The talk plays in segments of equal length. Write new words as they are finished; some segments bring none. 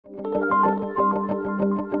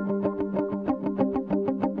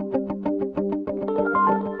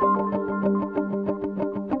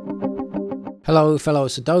Hello fellow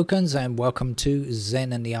Sudokans and welcome to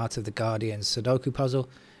Zen and the Art of the Guardian Sudoku Puzzle.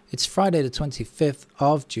 It's Friday the 25th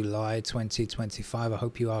of July 2025. I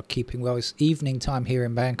hope you are keeping well. It's evening time here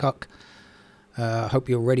in Bangkok. I hope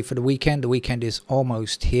you're ready for the weekend. The weekend is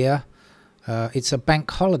almost here. It's a bank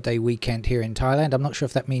holiday weekend here in Thailand. I'm not sure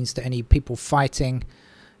if that means that any people fighting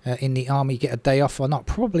in the army get a day off or not.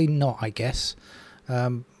 Probably not, I guess.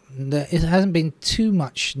 It hasn't been too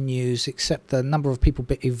much news except the number of people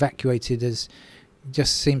evacuated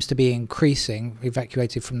just seems to be increasing,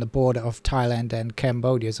 evacuated from the border of Thailand and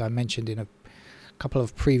Cambodia, as I mentioned in a couple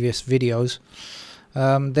of previous videos.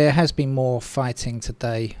 There has been more fighting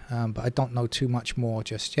today, but I don't know too much more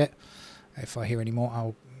just yet. If I hear any more,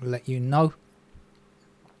 I'll let you know.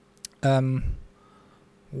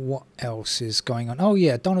 What else is going on? Oh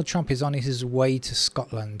yeah, Donald Trump is on his way to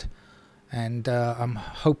Scotland. And I'm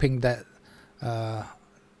hoping that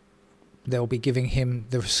they'll be giving him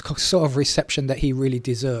the sort of reception that he really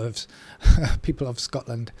deserves. People of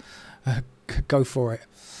Scotland, go for it.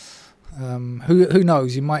 Who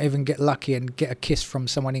knows? You might even get lucky and get a kiss from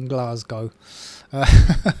someone in Glasgow.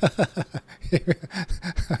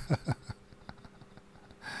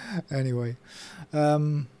 Anyway,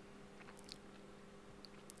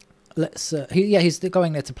 let's. He's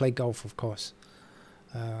going there to play golf, of course.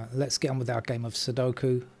 Let's get on with our game of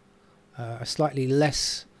Sudoku, a slightly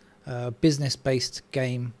less business-based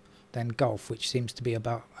game than golf, which seems to be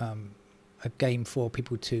about a game for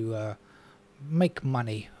people to make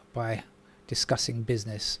money by discussing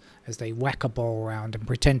business as they whack a ball around and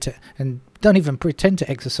pretend to, and don't even pretend to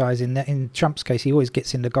exercise. In Trump's case, he always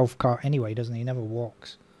gets in the golf cart anyway, doesn't he? He never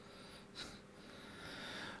walks.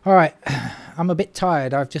 All right, I'm a bit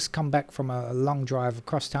tired. I've just come back from a long drive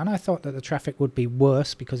across town. I thought that the traffic would be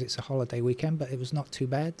worse because it's a holiday weekend, but it was not too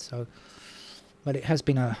bad. But it has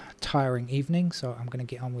been a tiring evening, so I'm going to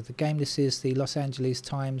get on with the game. This is the Los Angeles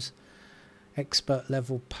Times expert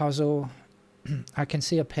level puzzle. I can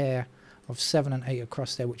see a pair of 7 and 8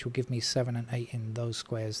 across there, which will give me 7 and 8 in those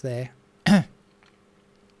squares there. And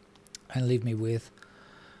leave me with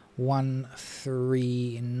 1,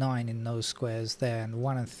 3, 9 in those squares there, and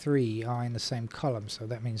 1 and 3 are in the same column, so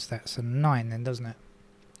that means that's a 9 then, doesn't it?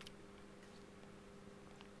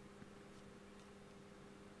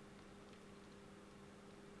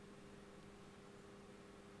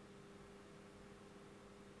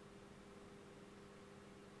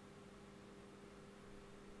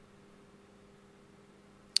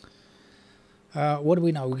 What do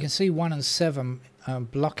we know? We can see 1 and 7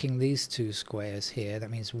 blocking these two squares here.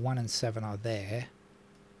 That means 1 and 7 are there.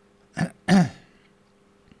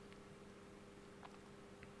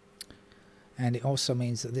 And it also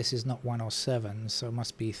means that this is not 1 or 7, so it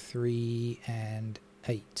must be 3 and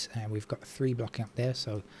 8. And we've got 3 blocking up there,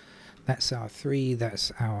 so that's our 3,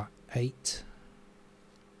 that's our 8.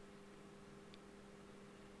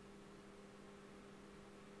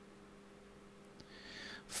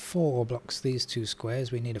 Four blocks these two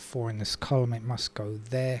squares. We need a 4 in this column. It must go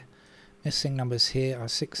there. Missing numbers here are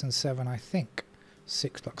 6 and 7, I think.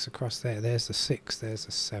 6 blocks across there. There's the 6. There's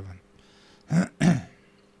the 7.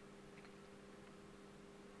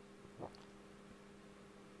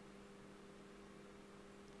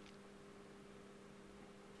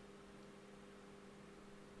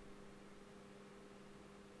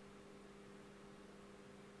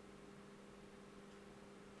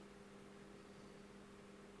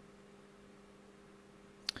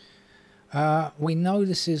 We know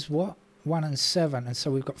this is what? 1 and 7, and so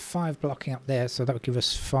we've got 5 blocking up there, so that would give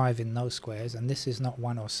us 5 in those squares, and this is not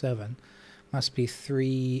 1 or 7. Must be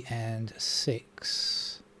 3 and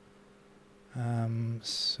 6.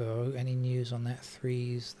 So any news on that?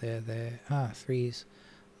 3's there. 3's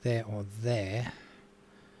there or there.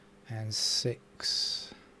 And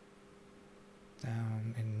 6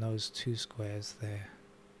 down in those two squares there.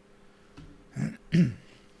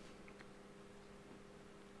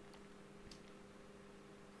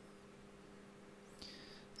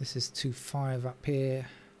 This is 2, 5 up here.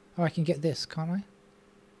 Oh, I can get this, can't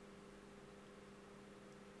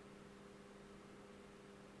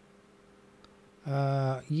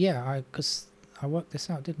I? Yeah, because I worked this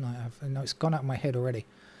out, didn't I? No, it's gone out of my head already.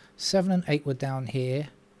 7 and 8 were down here.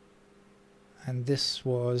 And this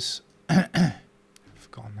was... I've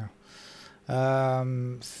forgotten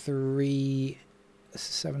now. 3...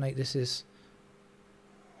 7, 8, this is...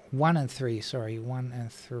 1 and 3, sorry. 1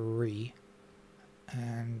 and 3.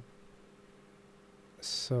 And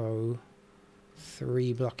so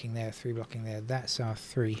 3 blocking there, 3 blocking there. That's our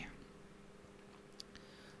 3.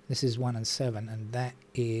 This is 1 and 7, and that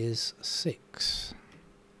is 6.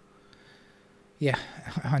 Yeah,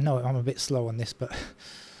 I know I'm a bit slow on this, but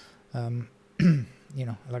You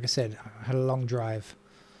know, like I said, I had a long drive.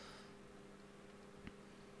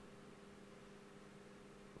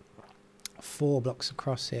 Four blocks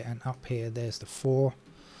across here, and up here there's the 4.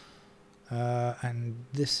 And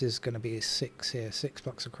this is going to be a 6 here. 6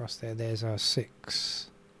 blocks across there. There's our 6.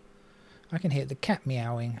 I can hear the cat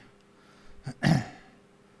meowing.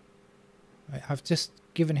 I've just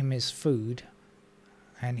given him his food,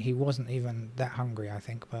 and he wasn't even that hungry, I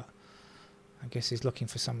think, but I guess he's looking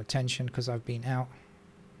for some attention because I've been out.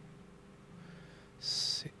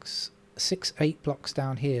 6, 8 blocks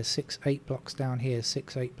down here, 6, 8 blocks down here,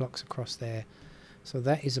 6, 8 blocks across there. So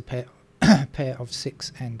that is a pair, pair of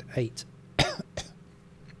 6 and 8.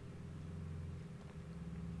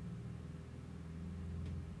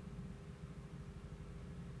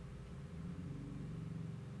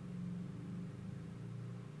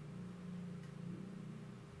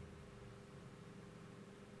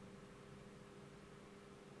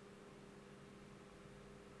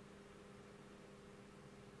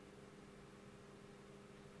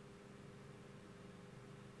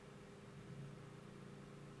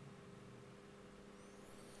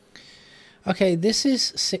 Okay, this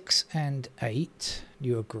is 6 and 8.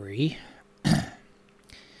 You agree?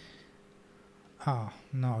 Ah,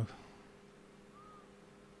 no.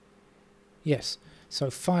 Yes. So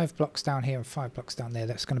 5 blocks down here and 5 blocks down there.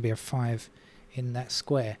 That's going to be a 5 in that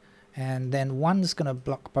square. And then 1's going to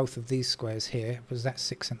block both of these squares here, because that's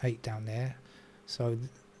 6 and 8 down there. So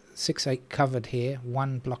 6, 8 covered here.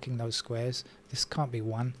 1 blocking those squares. This can't be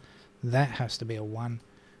 1. That has to be a 1.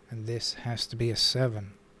 And this has to be a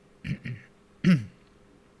 7.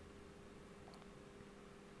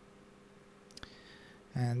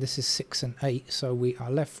 And this is 6 and 8, so we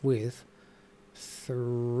are left with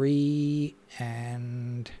 3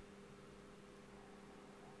 and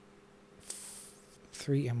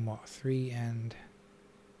what? 3 and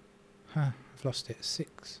I've lost it.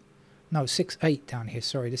 6. No, 6, 8 down here.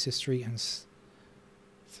 Sorry, this is 3 and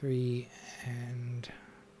 3 and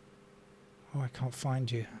oh, I can't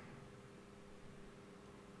find you.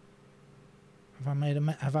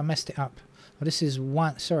 Have I messed it up? Oh, this is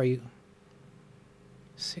 1. Sorry.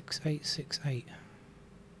 6, 8, 6, 8.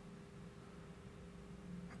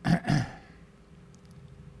 I've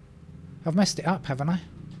messed it up, haven't I?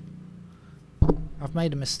 I've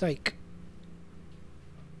made a mistake.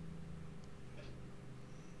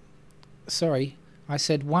 Sorry, I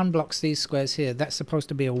said 1 blocks these squares here. That's supposed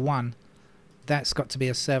to be a 1. That's got to be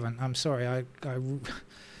a 7. I'm sorry, I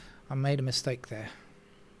made a mistake there.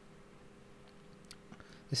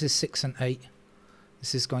 This is 6 and 8.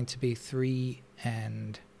 This is going to be 3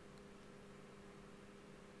 and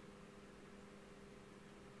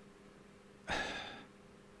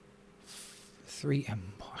 3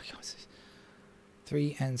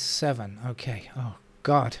 and 7. Okay. Oh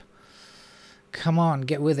God. Come on,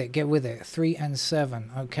 get with it, get with it. 3 and 7.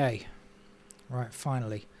 Okay. Right,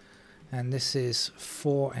 finally. And this is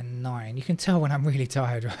 4 and 9. You can tell when I'm really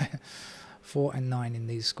tired, right? 4 and 9 in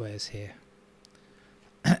these squares here.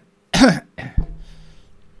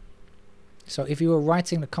 So if you were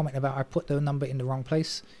writing the comment about I put the number in the wrong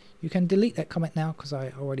place, you can delete that comment now, because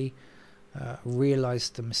I already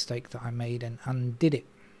realized the mistake that I made and undid it.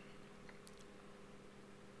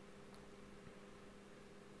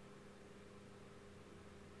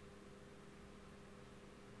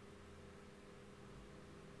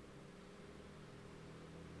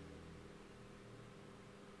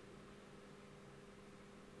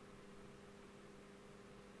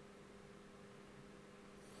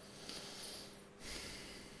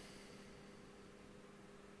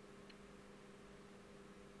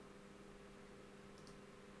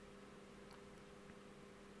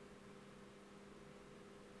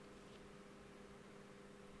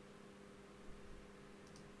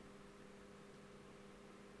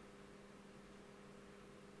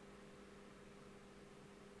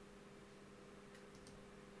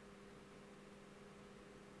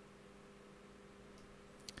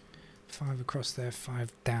 Five across there,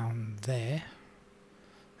 5 down there.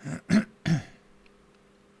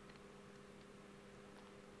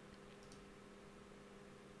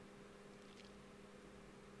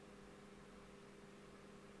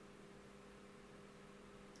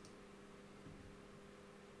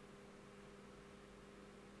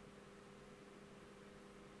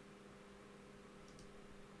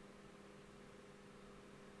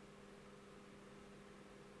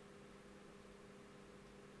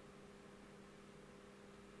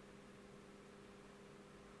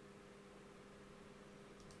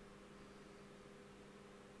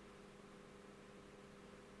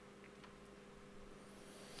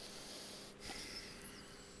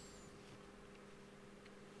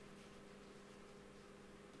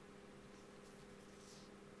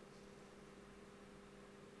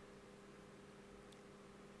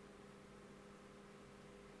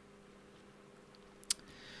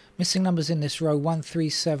 Missing numbers in this row: 1, 3,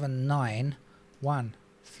 7, 9. 1,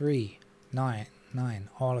 3, 9, 9.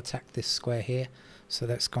 I'll attack this square here, so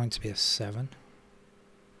that's going to be a 7.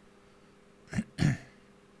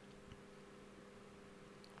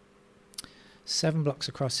 Seven blocks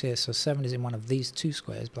across here, so 7 is in one of these two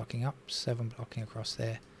squares blocking up. 7 blocking across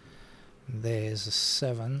there. There's a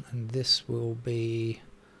 7, and this will be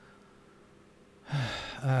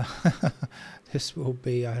this will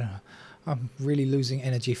be, I don't know, I'm really losing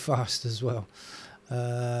energy fast as well.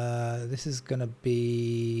 This is gonna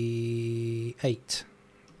be 8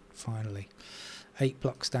 finally. 8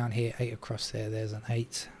 blocks down here, 8 across there. There's an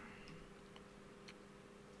 8.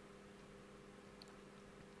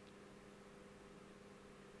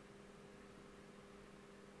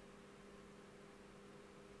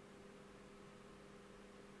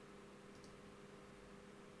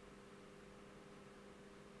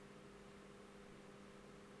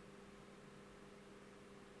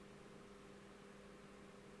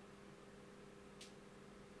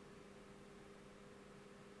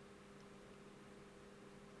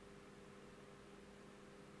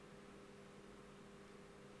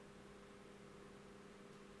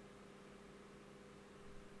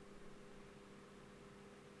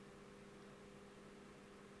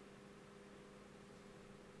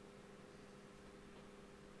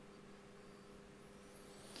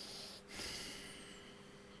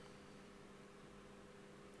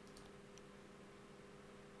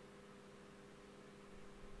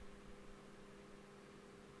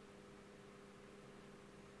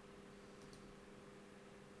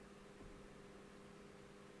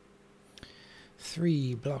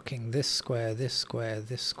 Three blocking this square, this square,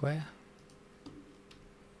 this square.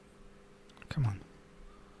 Come on.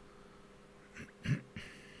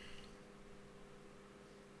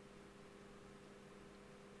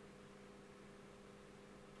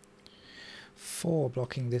 4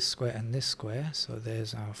 blocking this square and this square, so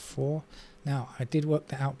there's our 4. Now, I did work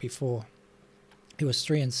that out before. It was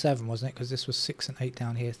 3 and 7, wasn't it? Because this was 6 and 8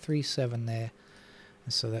 down here. 3, 7 there.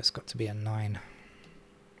 And so that's got to be a 9.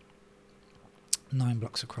 9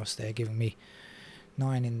 blocks across there, giving me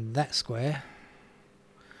 9 in that square.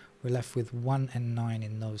 We're left with 1 and 9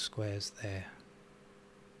 in those squares there.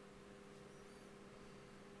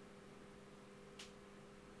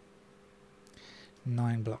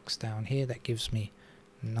 Nine blocks down here, that gives me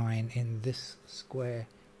 9 in this square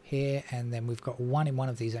here, and then we've got 1 in one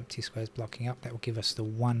of these empty squares blocking up. That will give us the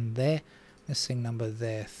 1 there. Missing number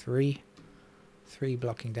there, 3. 3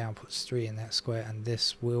 blocking down puts 3 in that square, and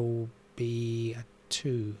this will be a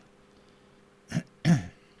 2.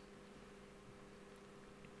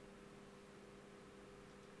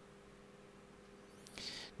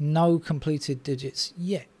 No completed digits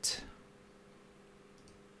yet.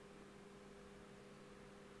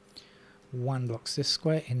 1 blocks this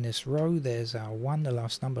square in this row. There's our 1. The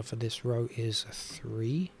last number for this row is a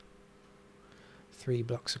 3. 3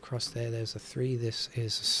 blocks across there. There's a 3. This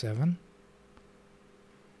is a 7.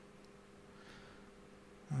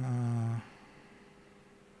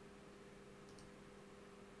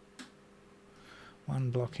 One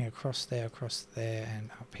blocking across there,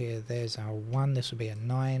 and up here. There's our 1. This will be a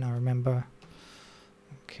 9, I remember.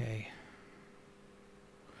 Okay.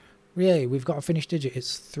 Yay, we've got a finished digit.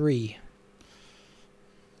 It's 3.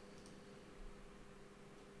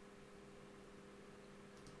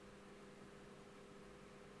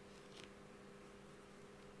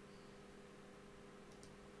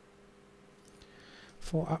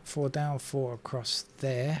 Four up, 4 down, 4 across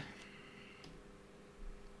there.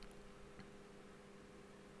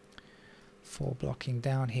 4 blocking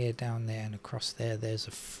down here, down there, and across there. There's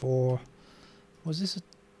a 4. Was this a...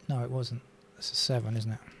 No, it wasn't. It's a 7,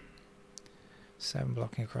 isn't it? 7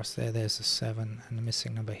 blocking across there. There's a 7, and the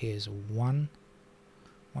missing number here is a 1.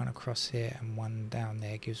 1 across here and 1 down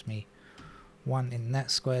there gives me 1 in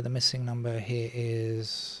that square. The missing number here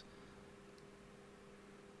is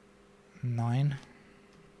 9.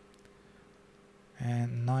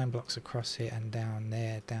 And 9 blocks across here and down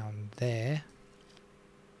there, down there.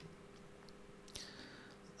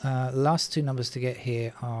 Last two numbers to get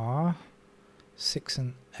here are 6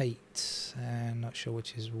 and 8. I'm not sure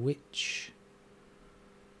which is which.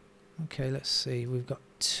 Okay, let's see. We've got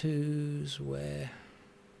 2s where...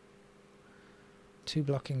 2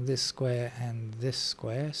 blocking this square and this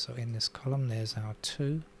square. So in this column there's our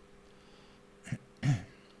 2.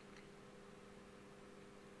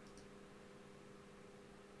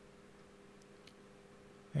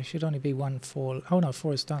 There should only be 1 4. Oh no,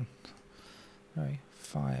 4 is done. Right,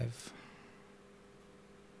 5.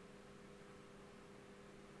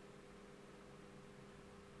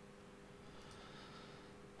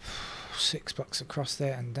 6 blocks across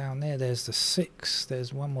there and down there. There's the 6.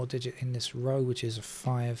 There's one more digit in this row, which is a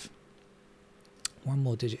 5. One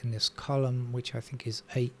more digit in this column, which I think is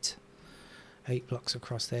 8. 8 blocks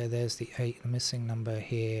across there. There's the 8. The missing number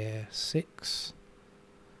here, 6.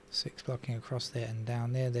 6 blocking across there and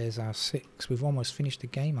down there. There's our 6. We've almost finished the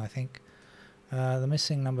game, I think. The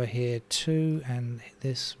missing number here, 2, and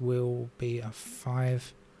this will be a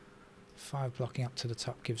 5. 5 blocking up to the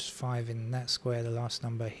top gives 5 in that square. The last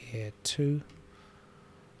number here, 2.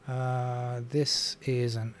 This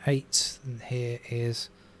is an 8, and here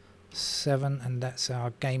is 7, and that's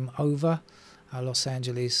our game over. Our Los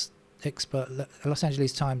Angeles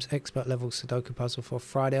Times expert level Sudoku puzzle for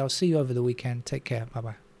Friday. I'll see you over the weekend. Take care. Bye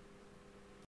bye.